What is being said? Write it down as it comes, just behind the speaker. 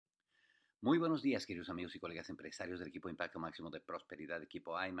Muy buenos días, queridos amigos y colegas empresarios del equipo Impacto Máximo de Prosperidad,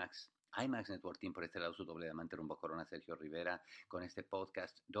 equipo IMAX Network Team, por este lado su doble diamante rumbo Corona, Sergio Rivera, con este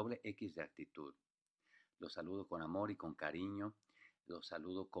podcast doble X de actitud. Los saludo con amor y con cariño, los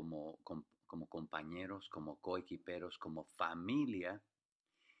saludo como compañeros, como coequiperos, como familia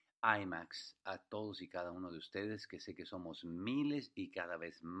IMAX, a todos y cada uno de ustedes, que sé que somos miles y cada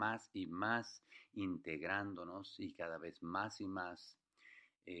vez más y más integrándonos y cada vez más y más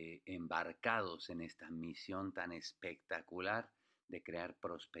embarcados en esta misión tan espectacular de crear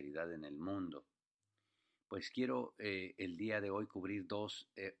prosperidad en el mundo. Pues quiero el día de hoy cubrir dos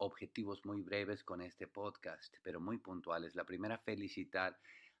objetivos muy breves con este podcast, pero muy puntuales. La primera, felicitar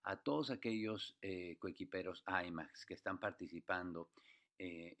a todos aquellos coequiperos IMAX que están participando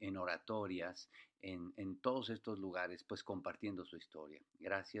en oratorias, en todos estos lugares, pues compartiendo su historia.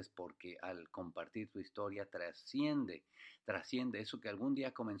 Gracias, porque al compartir tu historia trasciende eso que algún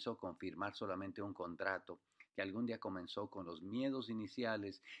día comenzó con firmar solamente un contrato, que algún día comenzó con los miedos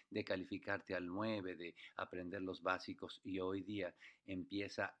iniciales de calificarte al 9, de aprender los básicos, y hoy día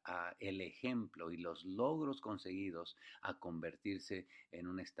empieza el ejemplo y los logros conseguidos a convertirse en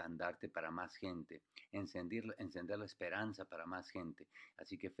un estandarte para más gente, encender la esperanza para más gente.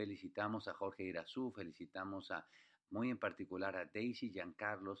 Así que felicitamos a Jorge Irazú, felicitamos muy en particular a Daisy y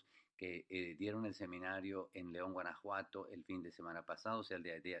Giancarlos, que dieron el seminario en León, Guanajuato, el fin de semana pasado, o sea, el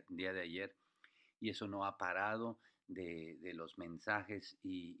día de ayer, y eso no ha parado de los mensajes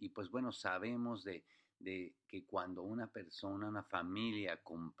y pues bueno, sabemos de que cuando una persona, una familia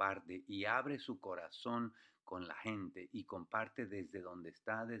comparte y abre su corazón con la gente y comparte desde donde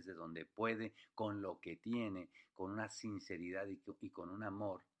está, desde donde puede, con lo que tiene, con una sinceridad y con un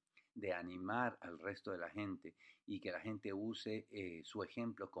amor de animar al resto de la gente, y que la gente use su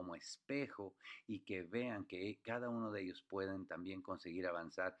ejemplo como espejo y que vean que cada uno de ellos pueden también conseguir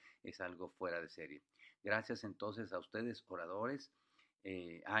avanzar, es algo fuera de serie. Gracias entonces a ustedes, oradores,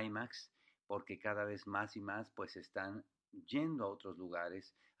 IMAX, porque cada vez más y más pues están yendo a otros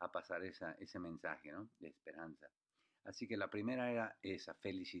lugares a pasar ese mensaje, ¿no?, de esperanza. Así que la primera era esa,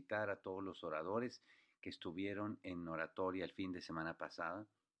 felicitar a todos los oradores que estuvieron en oratoria el fin de semana pasada.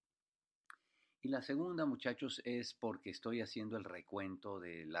 Y la segunda, muchachos, es porque estoy haciendo el recuento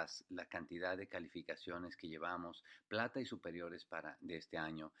de la cantidad de calificaciones que llevamos, plata y superiores, de este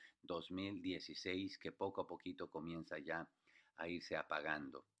año 2016, que poco a poquito comienza ya a irse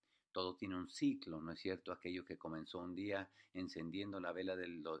apagando. Todo tiene un ciclo, ¿no es cierto? Aquello que comenzó un día encendiendo la vela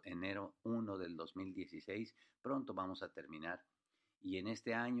del enero 1 del 2016, pronto vamos a terminar. Y en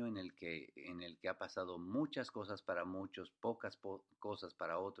este año en el que ha pasado muchas cosas para muchos, pocas cosas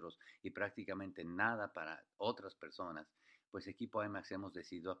para otros y prácticamente nada para otras personas, pues Equipo IMAX hemos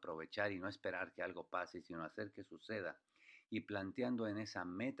decidido aprovechar y no esperar que algo pase, sino hacer que suceda. Y planteando en esa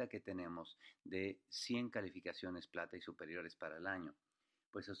meta que tenemos de 100 calificaciones plata y superiores para el año,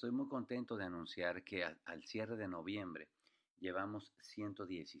 pues estoy muy contento de anunciar que al cierre de noviembre llevamos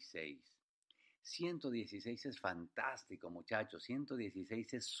 116. 116 es fantástico, muchachos.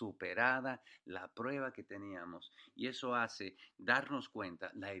 116 es superada la prueba que teníamos, y eso hace darnos cuenta,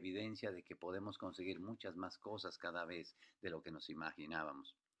 la evidencia de que podemos conseguir muchas más cosas cada vez de lo que nos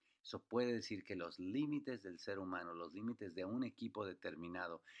imaginábamos. Eso puede decir que los límites del ser humano, los límites de un equipo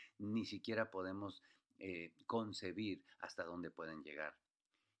determinado, ni siquiera podemos concebir hasta dónde pueden llegar.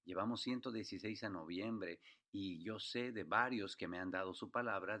 Llevamos 116 a noviembre, y yo sé de varios que me han dado su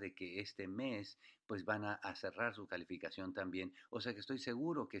palabra de que este mes pues van a cerrar su calificación también. O sea que estoy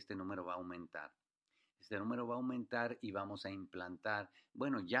seguro que este número va a aumentar. Este número va a aumentar y vamos a implantar,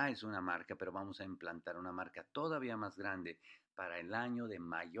 bueno, ya es una marca, pero vamos a implantar una marca todavía más grande para el año de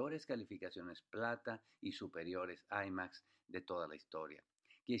mayores calificaciones plata y superiores IMAX de toda la historia.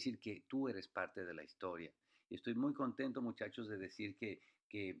 Quiere decir que tú eres parte de la historia. Y estoy muy contento, muchachos, de decir que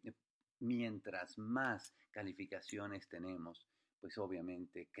mientras más calificaciones tenemos, pues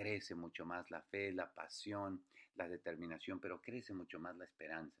obviamente crece mucho más la fe, la pasión, la determinación, pero crece mucho más la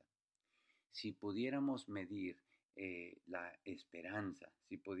esperanza. Si pudiéramos medir la esperanza,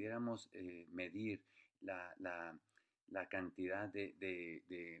 si pudiéramos medir la, la, la cantidad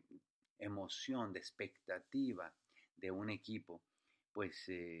de emoción, de expectativa de un equipo, pues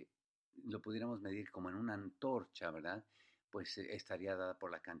lo pudiéramos medir como en una antorcha, ¿verdad? Pues estaría dada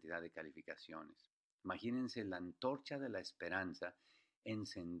por la cantidad de calificaciones. Imagínense la antorcha de la esperanza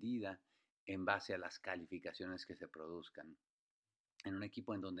encendida en base a las calificaciones que se produzcan. En un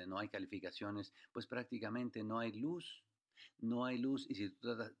equipo en donde no hay calificaciones, pues prácticamente no hay luz. No hay luz, y si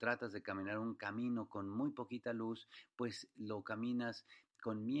tú tratas de caminar un camino con muy poquita luz, pues lo caminas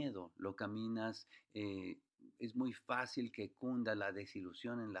con miedo, lo caminas es muy fácil que cunda la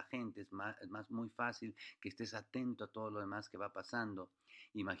desilusión en la gente, es muy fácil que estés atento a todo lo demás que va pasando.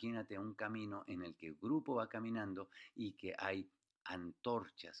 Imagínate un camino en el que el grupo va caminando y que hay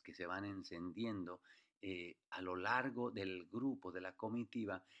antorchas que se van encendiendo a lo largo del grupo, de la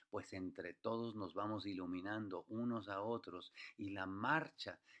comitiva, pues entre todos nos vamos iluminando unos a otros y la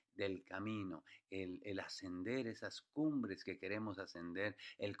marcha del camino, el ascender esas cumbres que queremos ascender,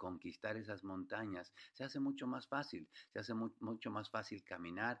 el conquistar esas montañas, se hace mucho más fácil, se hace mucho más fácil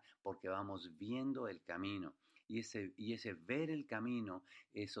caminar porque vamos viendo el camino. Y ese ver el camino,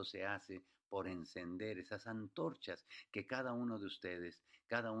 eso se hace por encender esas antorchas que cada uno de ustedes,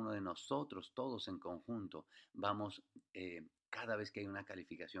 cada uno de nosotros, todos en conjunto, vamos, cada vez que hay una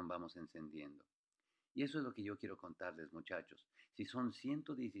calificación, vamos encendiendo. Y eso es lo que yo quiero contarles, muchachos. Si son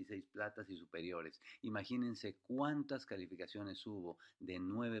 116 platas y superiores, imagínense cuántas calificaciones hubo de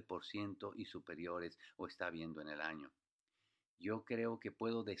 9% y superiores o está viendo en el año. Yo creo que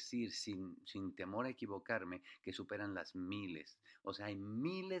puedo decir sin temor a equivocarme que superan las miles. O sea, hay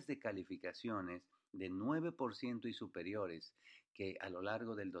miles de calificaciones de 9% y superiores que a lo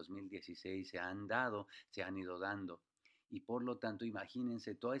largo del 2016 se han dado, se han ido dando. Y por lo tanto,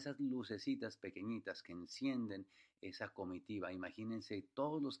 imagínense todas esas lucecitas pequeñitas que encienden esa comitiva. Imagínense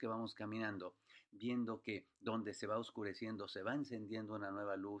todos los que vamos caminando, viendo que donde se va oscureciendo, se va encendiendo una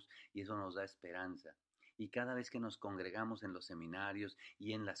nueva luz y eso nos da esperanza. Y cada vez que nos congregamos en los seminarios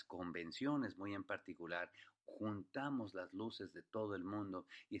y en las convenciones muy en particular, juntamos las luces de todo el mundo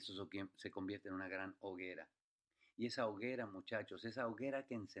y eso se convierte en una gran hoguera. Y esa hoguera, muchachos, esa hoguera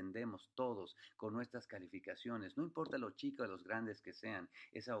que encendemos todos con nuestras calificaciones, no importa lo chicos o los grandes que sean,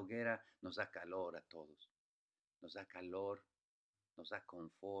 esa hoguera nos da calor a todos. Nos da calor, nos da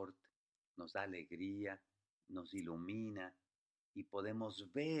confort, nos da alegría, nos ilumina y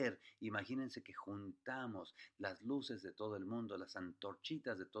podemos ver, imagínense que juntamos las luces de todo el mundo, las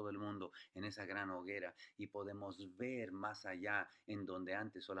antorchitas de todo el mundo en esa gran hoguera y podemos ver más allá en donde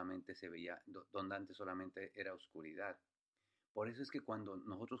antes solamente se veía, donde antes solamente era oscuridad. Por eso es que cuando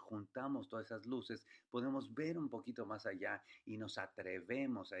nosotros juntamos todas esas luces, podemos ver un poquito más allá y nos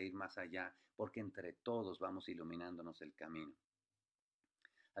atrevemos a ir más allá, porque entre todos vamos iluminándonos el camino.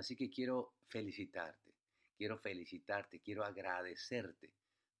 Así que quiero felicitarte, quiero agradecerte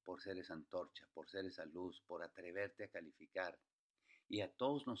por ser esa antorcha, por ser esa luz, por atreverte a calificar. Y a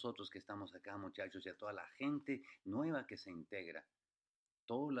todos nosotros que estamos acá, muchachos, y a toda la gente nueva que se integra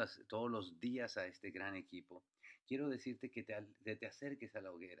todos los días a este gran equipo, quiero decirte que te acerques a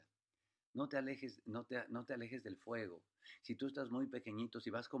la hoguera. No te alejes del fuego. Si tú estás muy pequeñito, si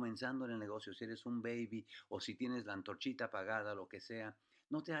vas comenzando en el negocio, si eres un baby o si tienes la antorchita apagada, lo que sea,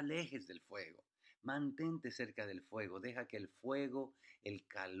 no te alejes del fuego. Mantente cerca del fuego. Deja que el fuego, el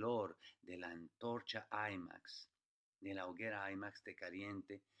calor de la antorcha IMAX, de la hoguera IMAX te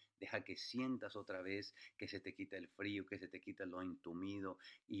caliente. Deja que sientas otra vez que se te quita el frío, que se te quita lo entumido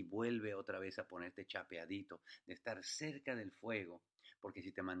y vuelve otra vez a ponerte chapeadito, de estar cerca del fuego. Porque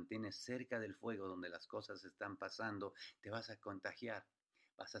si te mantienes cerca del fuego donde las cosas están pasando, te vas a contagiar,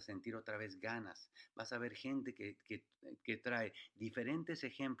 vas a sentir otra vez ganas, vas a ver gente que trae diferentes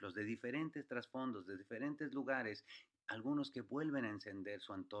ejemplos de diferentes trasfondos, de diferentes lugares, algunos que vuelven a encender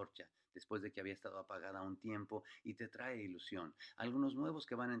su antorcha después de que había estado apagada un tiempo y te trae ilusión. Algunos nuevos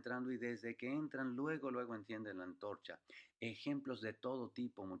que van entrando y desde que entran luego encienden la antorcha. Ejemplos de todo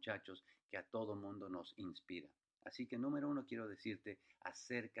tipo, muchachos, que a todo mundo nos inspira. Así que número uno quiero decirte,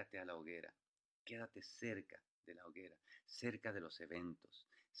 acércate a la hoguera, quédate cerca de la hoguera, cerca de los eventos,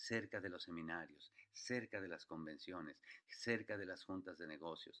 cerca de los seminarios, cerca de las convenciones, cerca de las juntas de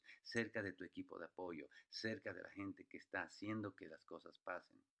negocios, cerca de tu equipo de apoyo, cerca de la gente que está haciendo que las cosas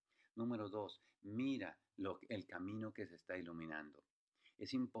pasen. Número dos, mira el camino que se está iluminando.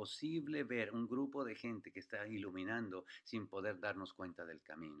 Es imposible ver un grupo de gente que está iluminando sin poder darnos cuenta del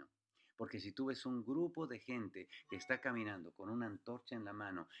camino. Porque si tú ves un grupo de gente que está caminando con una antorcha en la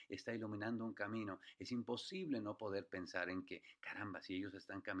mano, está iluminando un camino, es imposible no poder pensar en que, caramba, si ellos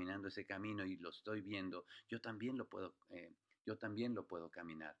están caminando ese camino y lo estoy viendo, yo también lo puedo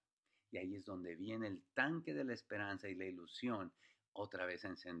caminar. Y ahí es donde viene el tanque de la esperanza y la ilusión otra vez a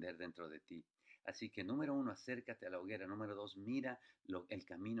encender dentro de ti. Así que número uno, acércate a la hoguera. Número dos, mira el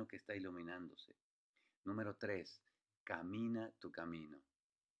camino que está iluminándose. Número tres, camina tu camino.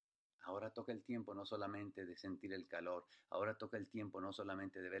 Ahora toca el tiempo no solamente de sentir el calor, ahora toca el tiempo no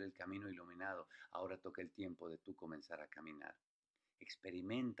solamente de ver el camino iluminado, ahora toca el tiempo de tú comenzar a caminar.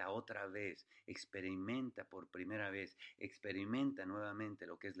 Experimenta otra vez, experimenta por primera vez, experimenta nuevamente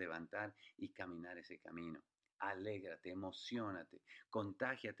lo que es levantar y caminar ese camino. alégrate, emociónate,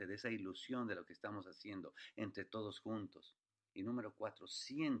 contágiate de esa ilusión de lo que estamos haciendo entre todos juntos. Y número 4,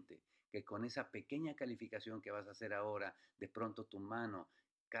 siente que con esa pequeña calificación que vas a hacer ahora, de pronto tu mano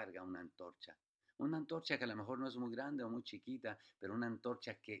carga una antorcha. Una antorcha que a lo mejor no es muy grande o muy chiquita, pero una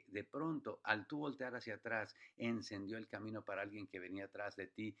antorcha que de pronto, al tú voltear hacia atrás, encendió el camino para alguien que venía atrás de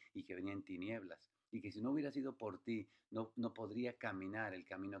ti y que venía en tinieblas. Y que si no hubiera sido por ti, no podría caminar el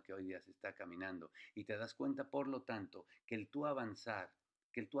camino que hoy día se está caminando. Y te das cuenta, por lo tanto, que el tú avanzar,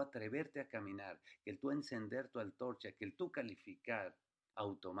 que el tú atreverte a caminar, que el tú encender tu antorcha, que el tú calificar,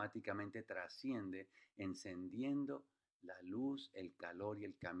 automáticamente trasciende encendiendo la luz, el calor y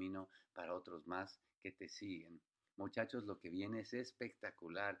el camino para otros más que te siguen. Muchachos, lo que viene es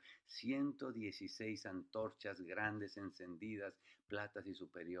espectacular. 116 antorchas grandes encendidas, platas y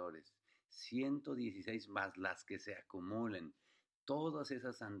superiores. 116 más las que se acumulen. Todas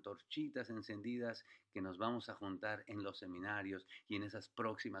esas antorchitas encendidas que nos vamos a juntar en los seminarios y en esas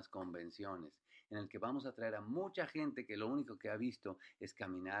próximas convenciones, en el que vamos a traer a mucha gente que lo único que ha visto es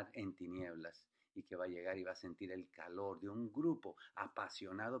caminar en tinieblas y que va a llegar y va a sentir el calor de un grupo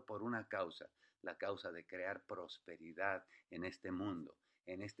apasionado por una causa, la causa de crear prosperidad en este mundo,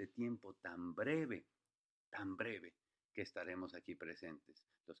 en este tiempo tan breve que estaremos aquí presentes.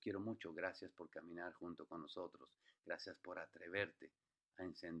 Los quiero mucho, gracias por caminar junto con nosotros, gracias por atreverte a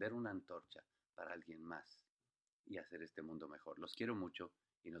encender una antorcha para alguien más y hacer este mundo mejor. Los quiero mucho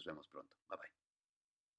y nos vemos pronto. Bye bye.